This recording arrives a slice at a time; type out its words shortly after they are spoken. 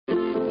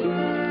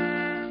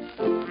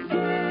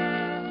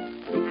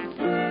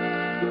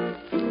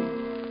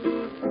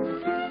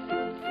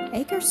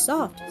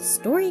AcreSoft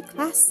Story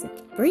Classic,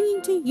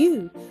 bringing to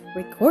you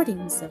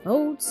recordings of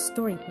old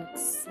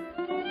storybooks.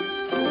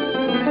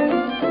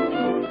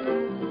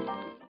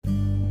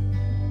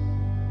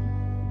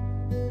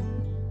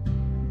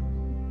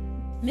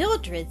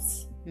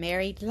 Mildred's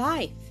Married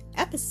Life,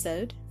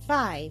 Episode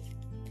 5.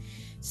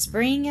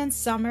 Spring and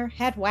summer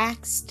had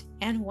waxed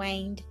and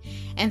waned,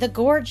 and the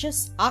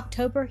gorgeous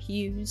October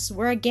hues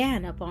were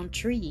again upon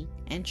tree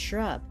and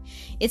shrub,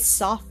 its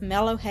soft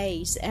mellow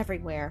haze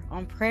everywhere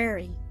on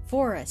prairie,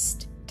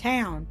 forest,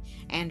 town,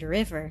 and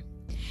river.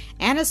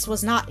 Annis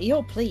was not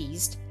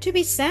ill-pleased to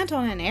be sent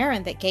on an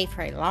errand that gave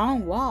her a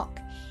long walk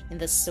in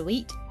the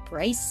sweet,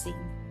 bracing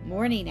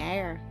morning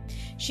air.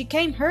 She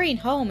came hurrying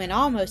home in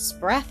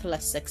almost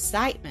breathless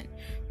excitement,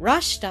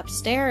 rushed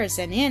upstairs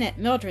and in at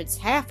Mildred's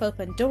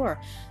half-open door.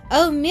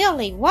 "Oh,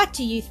 Milly, what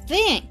do you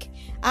think?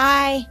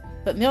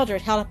 But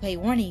Mildred held up a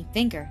warning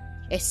finger.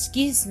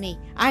 "Excuse me,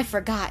 I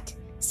forgot,"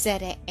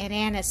 said and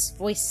Anna's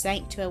voice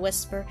sank to a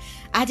whisper.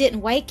 "I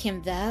didn't wake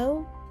him,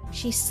 though,"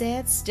 she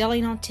said,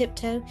 stealing on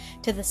tiptoe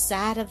to the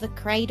side of the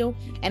cradle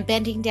and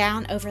bending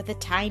down over the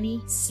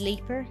tiny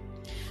sleeper.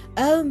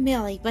 "Oh,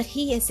 Milly, but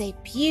he is a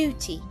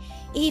beauty,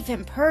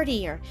 even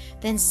prettier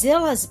than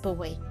Zilla's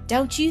boy.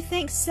 Don't you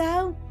think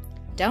so?"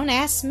 "Don't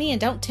ask me and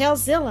don't tell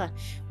Zilla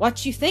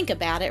what you think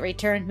about it,"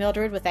 returned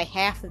Mildred with a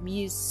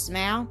half-amused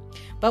smile.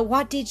 "But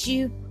what did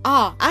you—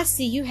 I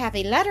see you have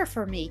a letter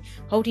for me,"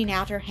 holding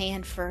out her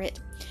hand for it.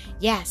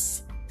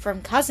 "Yes,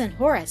 from Cousin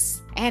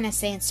Horace,"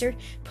 Annis answered,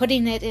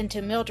 putting it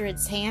into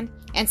Mildred's hand.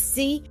 "And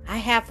see, I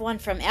have one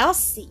from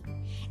Elsie.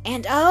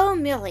 And oh,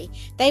 Milly,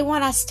 they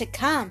want us to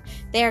come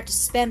there to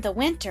spend the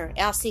winter,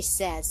 Elsie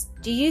says.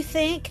 Do you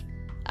think—"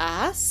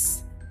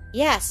 "Us?"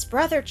 "Yes,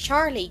 Brother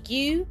Charlie,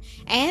 you,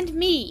 and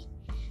me.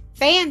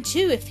 Fan,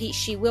 too, if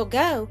she will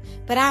go,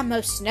 but I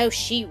most know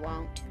she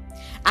won't.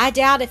 I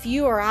doubt if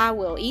you or I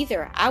will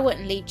either. I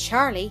wouldn't leave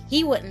Charlie.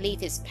 He wouldn't leave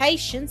his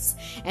patients,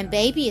 and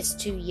baby is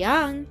too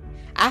young.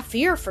 I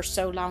fear for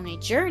so long a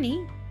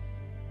journey."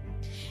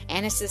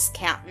 Annis's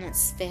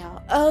countenance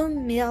fell. "Oh,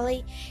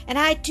 Milly, and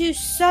I do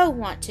so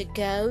want to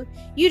go.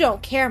 You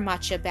don't care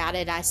much about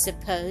it, I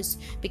suppose,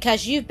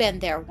 because you've been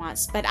there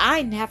once, but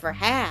I never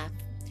have."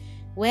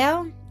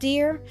 "Well,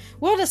 dear,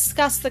 we'll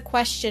discuss the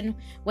question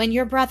when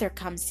your brother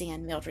comes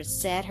in," Mildred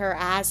said, her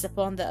eyes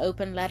upon the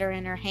open letter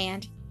in her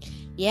hand.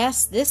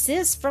 "Yes, this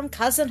is from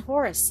Cousin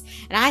Horace,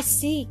 and I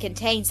see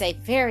contains a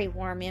very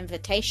warm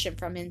invitation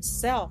from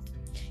himself,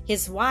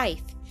 his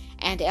wife,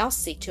 and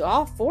Elsie to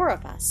all four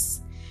of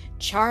us.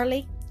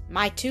 Charlie,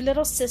 my two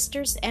little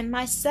sisters, and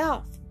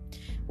myself."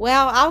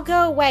 "Well, I'll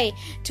go away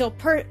till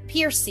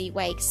Percy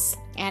wakes,"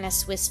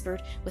 Annis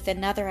whispered, with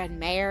another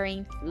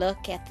admiring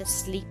look at the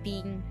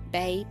sleeping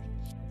babe,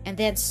 and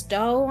then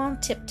stole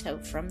on tiptoe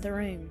from the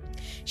room.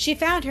 She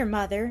found her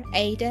mother,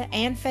 Ada,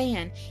 and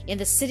Fan in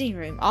the sitting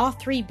room, all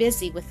three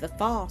busy with the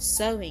fall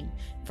sewing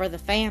for the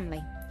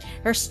family.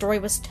 Her story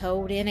was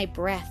told in a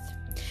breath.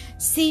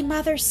 "See,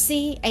 Mother,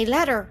 see, a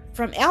letter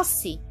from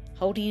Elsie,"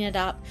 holding it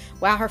up,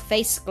 while her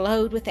face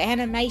glowed with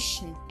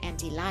animation and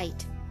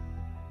delight.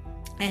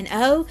 "And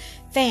oh,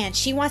 Fan,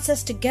 she wants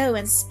us to go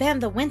and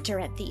spend the winter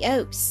at the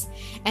Oaks.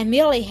 And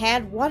Milly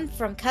had one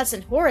from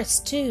Cousin Horace,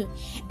 too,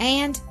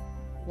 and—"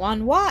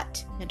 "One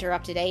what?"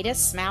 interrupted Ada,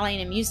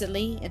 smiling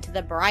amusedly into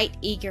the bright,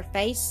 eager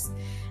face.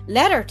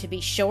 "Letter, to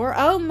be sure.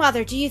 Oh,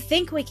 Mother, do you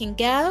think we can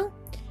go?"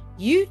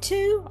 "You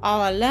two,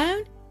 all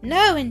alone?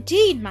 No,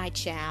 indeed, my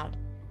child."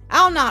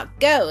 "I'll not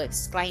go,"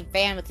 exclaimed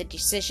Fan with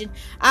decision.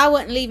 "I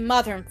wouldn't leave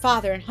Mother and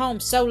Father and home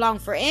so long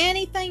for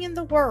anything in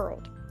the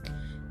world."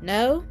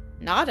 "No,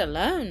 not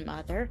alone,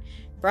 Mother.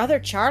 Brother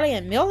Charlie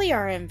and Milly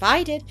are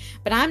invited,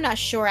 but I'm not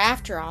sure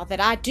after all that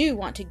I do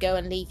want to go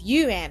and leave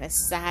you," Annis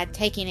sighed,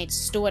 taking a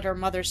stool at her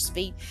mother's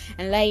feet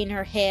and laying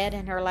her head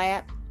in her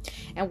lap.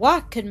 "And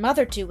what could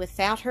Mother do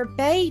without her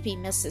baby?"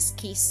 Mrs.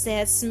 Keith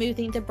said,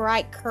 smoothing the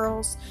bright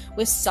curls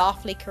with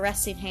softly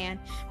caressing hand.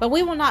 "But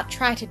we will not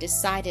try to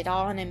decide it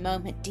all in a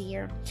moment,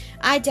 dear.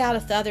 I doubt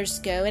if the others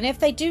go, and if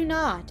they do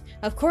not,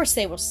 of course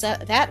that will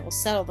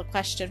settle the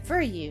question for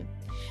you."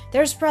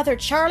 "There's Brother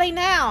Charlie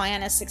now!"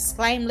 Annis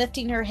exclaimed,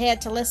 lifting her head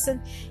to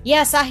listen.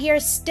 "Yes, I hear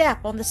his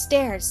step on the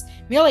stairs.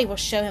 Milly will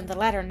show him the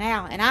letter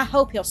now, and I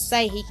hope he'll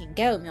say he can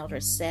go,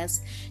 Mildred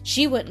says.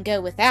 She wouldn't go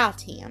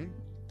without him."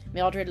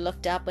 Mildred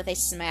looked up with a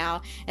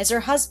smile as her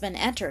husband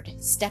entered,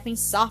 stepping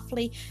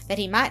softly that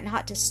he might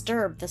not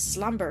disturb the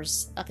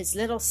slumbers of his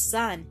little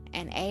son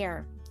and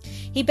heir.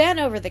 He bent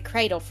over the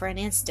cradle for an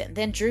instant,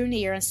 then drew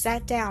near and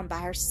sat down by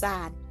her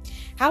side.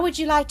 "How would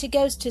you like to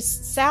go to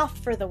South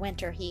for the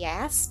winter?" he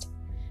asked.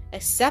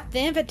 "Accept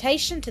the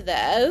invitation to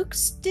the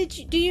Oaks, do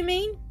you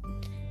mean?"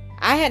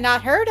 "I had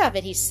not heard of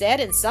it," he said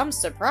in some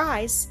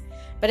surprise.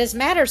 "But as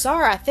matters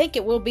are, I think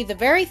it will be the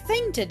very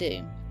thing to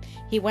do."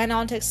 He went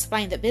on to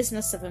explain that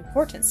business of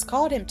importance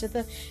called him to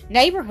the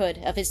neighborhood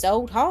of his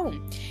old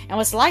home, and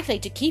was likely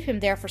to keep him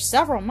there for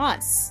several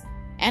months.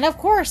 "And of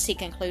course," he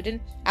concluded,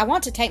 "I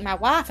want to take my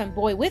wife and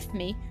boy with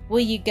me.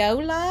 Will you go,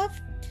 love?"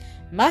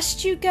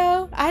 "Must you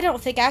go? I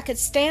don't think I could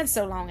stand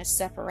so long a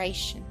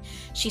separation,"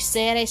 she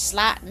said, a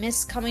slight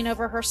mist coming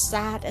over her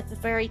sight at the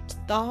very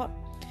thought.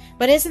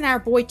 "But isn't our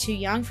boy too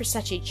young for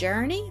such a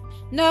journey?"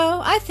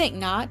 "No, I think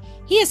not.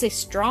 He is a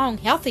strong,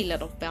 healthy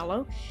little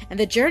fellow, and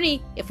the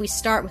journey, if we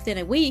start within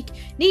a week,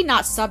 need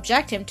not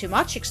subject him to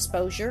much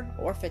exposure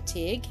or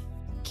fatigue."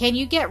 "Can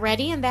you get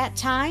ready in that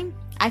time?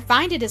 I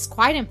find it is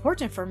quite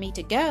important for me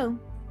to go."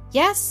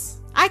 "Yes,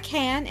 I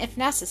can, if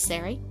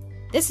necessary.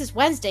 This is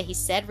Wednesday," he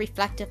said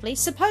reflectively.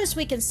 "Suppose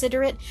we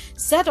consider it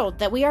settled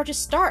that we are to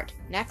start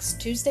next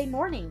Tuesday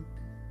morning."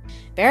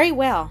 "Very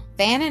well.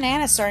 Fan and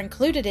Annis are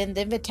included in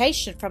the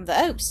invitation from the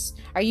Oaks.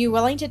 Are you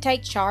willing to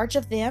take charge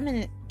of them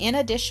in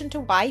addition to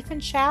wife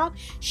and child?"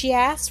 she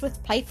asked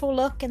with playful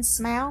look and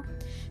smile.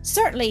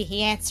 "Certainly,"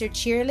 he answered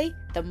cheerily.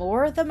 "The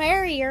more the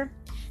merrier."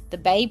 The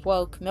babe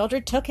woke.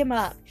 Mildred took him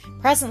up,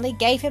 presently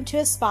gave him to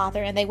his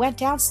father, and they went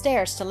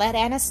downstairs to let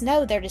Annis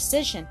know their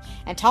decision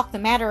and talk the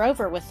matter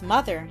over with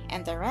mother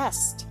and the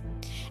rest.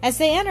 As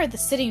they entered the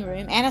sitting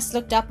room, Annis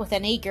looked up with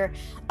an eager,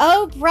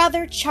 "Oh,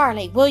 brother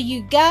Charlie, will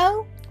you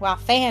go?" while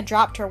Fan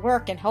dropped her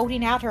work and,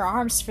 holding out her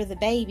arms for the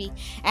baby,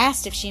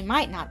 asked if she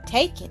might not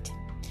take it.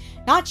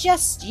 "Not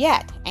just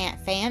yet,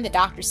 Aunt Fan," the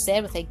doctor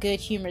said with a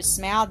good-humored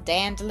smile,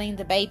 dandling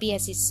the baby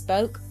as he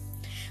spoke.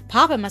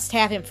 "Papa must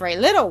have him for a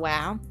little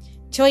while,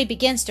 till he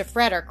begins to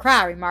fret or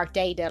cry," remarked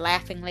Ada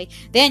laughingly.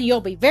 "Then you'll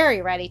be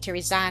very ready to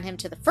resign him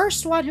to the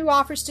first one who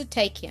offers to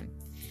take him."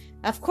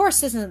 "Of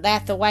course, isn't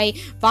that the way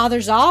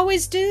fathers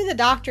always do?" the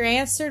doctor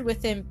answered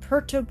with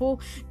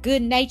imperturbable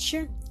good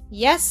nature.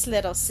 "Yes,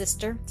 little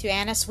sister," to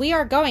Annis, "we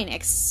are going.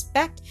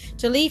 Expect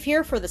to leave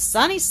here for the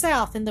sunny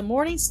south in the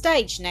morning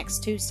stage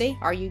next Tuesday.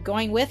 Are you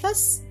going with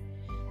us?"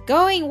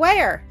 "Going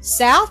where?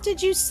 South, did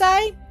you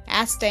say?"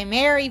 asked a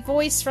merry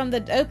voice from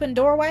the open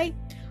doorway.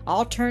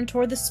 All turned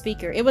toward the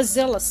speaker. It was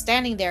Zillah,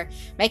 standing there,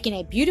 making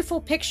a beautiful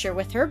picture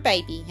with her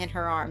baby in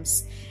her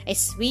arms. A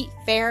sweet,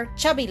 fair,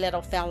 chubby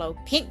little fellow,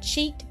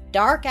 pink-cheeked,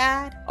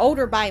 dark-eyed,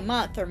 older by a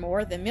month or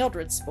more than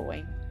Mildred's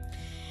boy.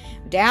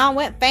 Down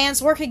went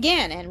Fan's work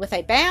again, and with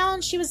a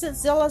bound she was at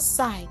Zillah's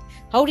side,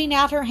 holding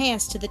out her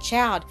hands to the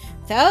child.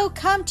 "Oh,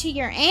 come to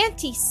your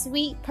auntie,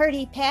 sweet,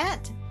 pretty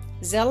pet."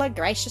 Zillah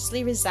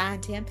graciously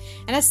resigned him,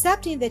 and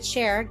accepting the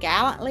chair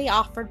gallantly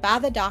offered by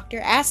the doctor,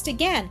 asked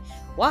again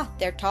what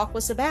their talk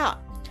was about.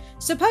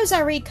 "Suppose I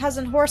read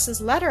Cousin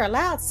Horace's letter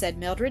aloud," said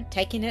Mildred,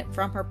 taking it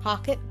from her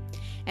pocket.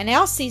 "And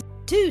Elsie,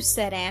 too,"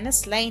 said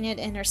Annis, laying it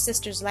in her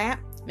sister's lap.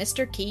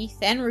 Mr. Keith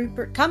and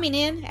Rupert, coming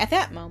in at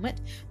that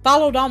moment,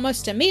 followed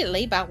almost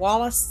immediately by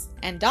Wallace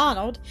and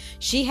Donald.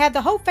 She had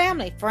the whole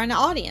family for an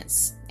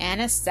audience.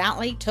 Annis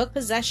silently took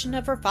possession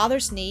of her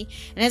father's knee,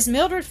 and as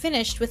Mildred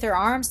finished with her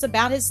arms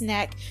about his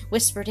neck,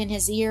 whispered in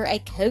his ear a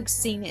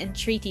coaxing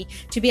entreaty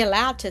to be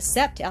allowed to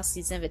accept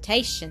Elsie's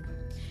invitation.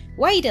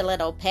 "Wait a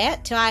little,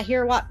 pet, till I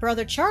hear what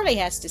brother Charlie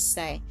has to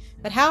say.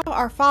 But how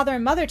are father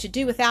and mother to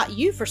do without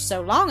you for so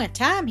long a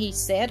time?" he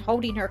said,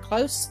 holding her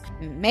close.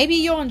 "Maybe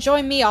you'll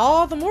enjoy me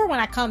all the more when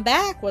I come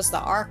back," was the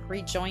arch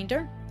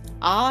rejoinder.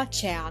 "Ah,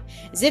 child,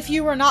 as if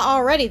you were not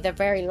already the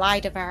very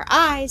light of our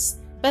eyes.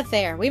 But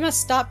there, we must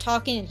stop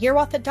talking and hear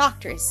what the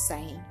doctor is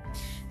saying."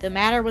 The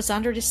matter was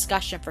under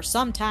discussion for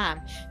some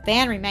time.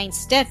 Fan remained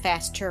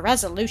steadfast to her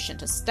resolution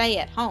to stay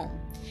at home,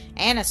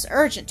 Annis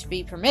urgent to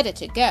be permitted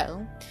to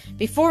go.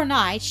 Before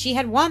night she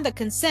had won the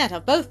consent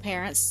of both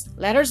parents.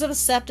 Letters of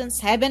acceptance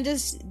had been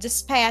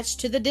dispatched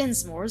to the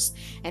Dinsmores,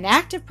 and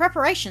active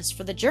preparations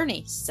for the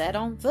journey set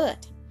on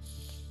foot.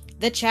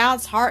 The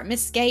child's heart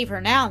misgave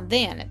her now and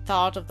then at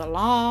thought of the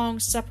long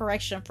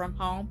separation from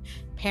home,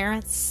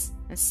 parents,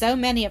 and so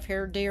many of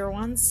her dear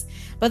ones,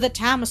 but the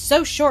time was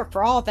so short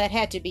for all that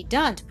had to be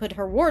done to put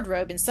her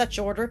wardrobe in such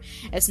order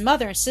as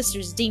mother and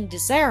sisters deemed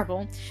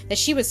desirable, that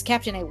she was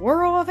kept in a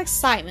whirl of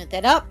excitement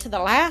that up to the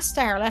last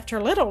hour left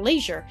her little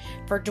leisure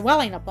for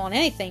dwelling upon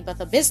anything but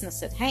the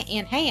business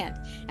in hand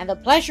and the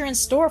pleasure in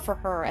store for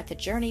her at the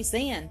journey's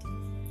end.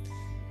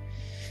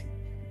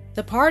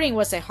 The parting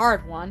was a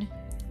hard one.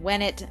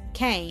 When it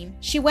came,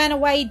 she went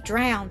away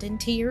drowned in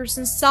tears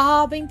and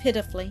sobbing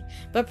pitifully,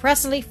 but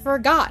presently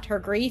forgot her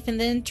grief in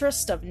the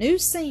interest of new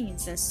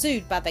scenes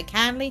ensued by the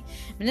kindly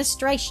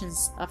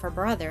ministrations of her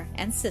brother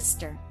and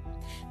sister.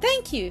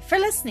 Thank you for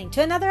listening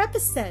to another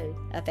episode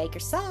of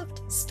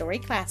AcreSoft Story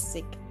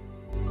Classic.